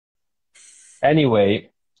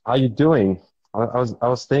Anyway, how you doing?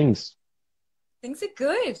 How's things? Things are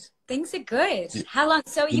good. Things are good. Y- How long?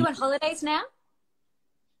 So are you y- on holidays now?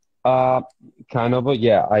 Uh, kind of.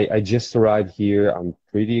 Yeah, I just arrived here. I'm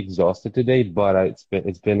pretty exhausted today, but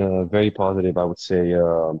it's been a very positive, I would say,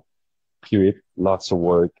 period. Lots of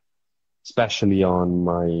work, especially on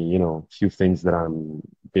my, few things that I'm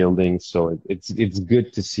building. So it's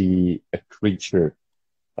good to see a creature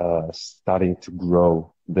starting to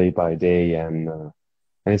grow day by day, and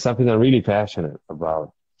it's something I'm really passionate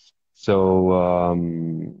about. So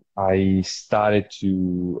I started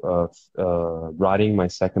to writing my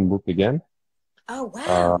second book again. Oh, Uh,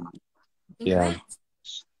 wow. yeah, Congrats.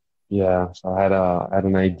 yeah. So I had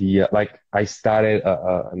an idea. Like I started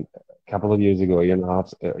a couple of years ago,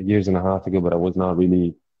 years and a half ago, but I was not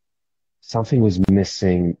really. Something was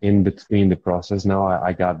missing in between the process. Now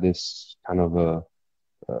I got this kind of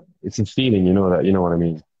it's a feeling, that you know what I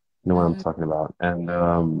mean. You know what I'm Mm, talking about.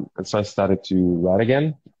 And so I started to write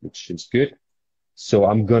again, which is good. So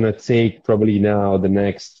I'm gonna take probably now the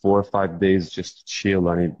next 4 or 5 days just to chill.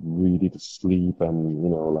 I need really to sleep and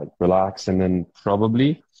like relax. And then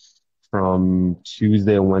probably from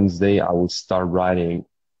Tuesday or Wednesday, I will start writing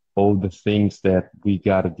all the things that we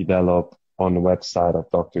gotta develop on the website of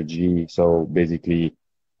Dr. G. So basically,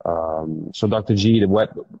 so Dr. G,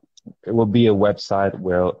 it will be a website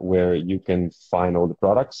where you can find all the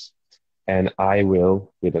products, and I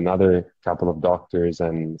will, with another couple of doctors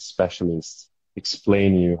and specialists,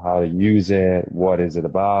 explain you how to use it, what is it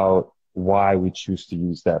about, why we choose to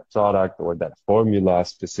use that product or that formula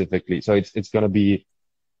specifically. So it's going to be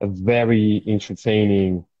a very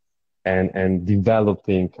entertaining and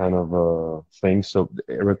developing kind of a thing. So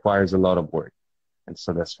it requires a lot of work, and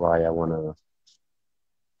so that's why I want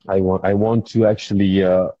to actually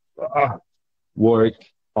uh, work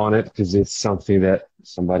on it because it's something that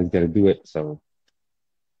somebody's got to do it. So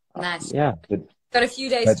nice. yeah, but Got a few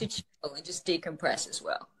days but to chill and just decompress as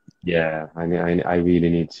well. yeah, I mean, I really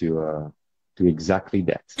need to do exactly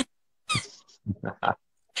that.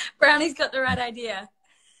 Brownie's got the right idea.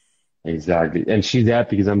 Exactly. And she's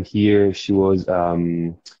happy because I'm here. She was not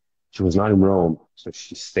in Rome, so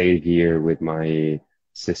she stayed here with my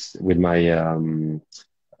sis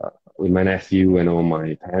uh, with my nephew and all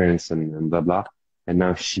my parents and blah blah. And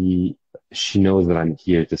now she knows that I'm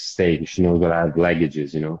here to stay. She knows that I have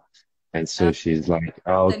luggages. And so Uh, she's like,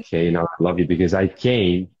 "Oh, then okay, now I love you because I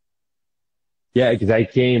came. Yeah, because I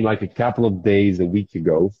came like a couple of days a week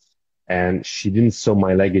ago, and she didn't sew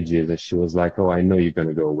my luggages, and she was like, "Oh, I know you're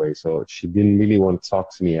gonna go away," so she didn't really want to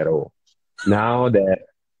talk to me at all. Now that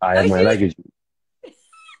I have oh, my she luggage,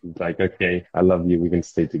 it's like, "Okay, I love you. We can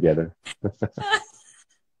stay together."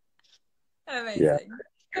 Yeah, amazing.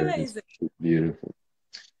 it's Amazing. beautiful.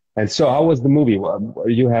 And so, how was the movie? Are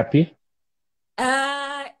you happy?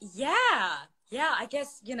 Yeah. Yeah, I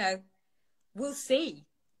guess, we'll see.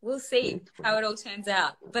 We'll see how it all turns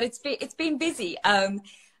out. But it's been busy.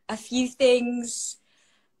 A few things.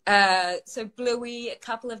 So Bluey, a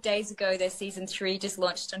couple of days ago, their season three just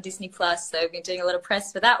launched on Disney Plus. So I've been doing a lot of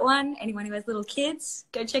press for that one. Anyone who has little kids,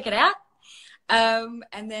 go check it out.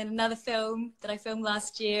 And then another film that I filmed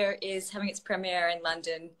last year is having its premiere in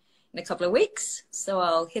London in a couple of weeks. So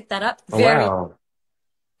I'll hit that up. Oh, Very wow.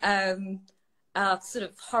 um, sort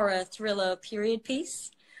of horror thriller period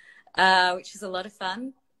piece, which is a lot of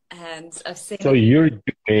fun. And I've seen So it.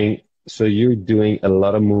 you're doing a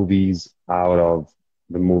lot of movies out of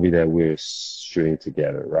the movie that we're shooting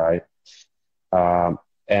together, right? Um,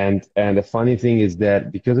 and the funny thing is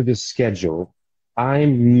that because of your schedule,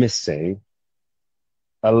 I'm missing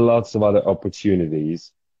a lots of other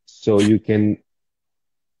opportunities. So you can,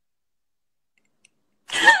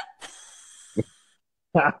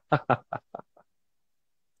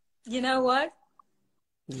 You know what?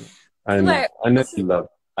 I The know, way I know it you love.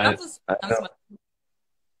 I crumbles. know.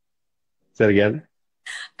 Say it again.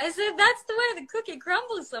 I said that's the way the cookie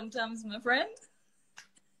crumbles sometimes, my friend.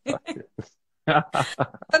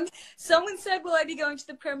 Someone said, "Will I be going to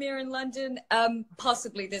the premiere in London?"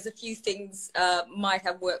 Possibly. There's a few things might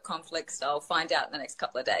have work conflicts, so I'll find out in the next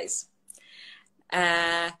couple of days.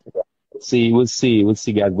 Uh, We'll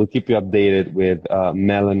see, guys. We'll keep you updated with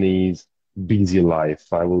Melanie's busy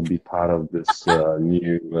life. I will be part of this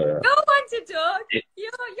new. Go on to talk.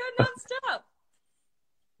 You're non-stop.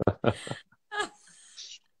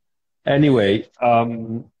 Anyway,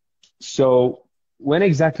 so when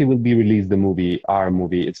exactly will be released the movie, our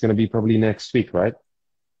movie? It's gonna be probably next week, right?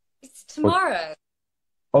 It's Or tomorrow.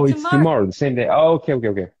 oh, it's Tomorrow. tomorrow, the same day. Oh, okay, okay,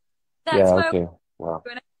 okay. That's Yeah, why. okay. Wow.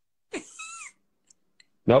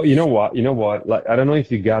 No, you know what? You know what? Like, I don't know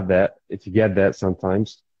if you got that, if you get that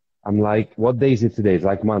sometimes. I'm like, what day is it today? It's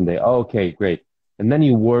like Monday. Oh, okay, great. And then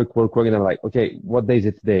you work, and I'm like, okay, what day is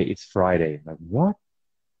it today? It's Friday. Like, what?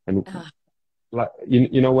 And Ah, like,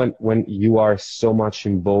 you know, when you are so much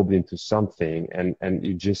involved into something and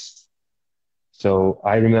you just, so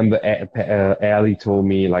I remember Ali told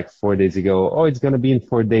me like 4 days ago, oh, it's gonna be in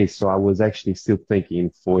 4 days. So I was actually still thinking in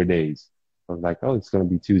 4 days. I was like, oh, it's gonna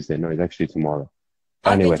be Tuesday. No, it's actually tomorrow.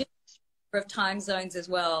 But I've been anyway, doing of time zones as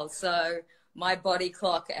well. So my body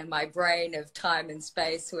clock and my brain of time and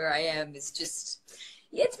space where I am is just,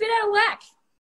 yeah, it's been out of whack.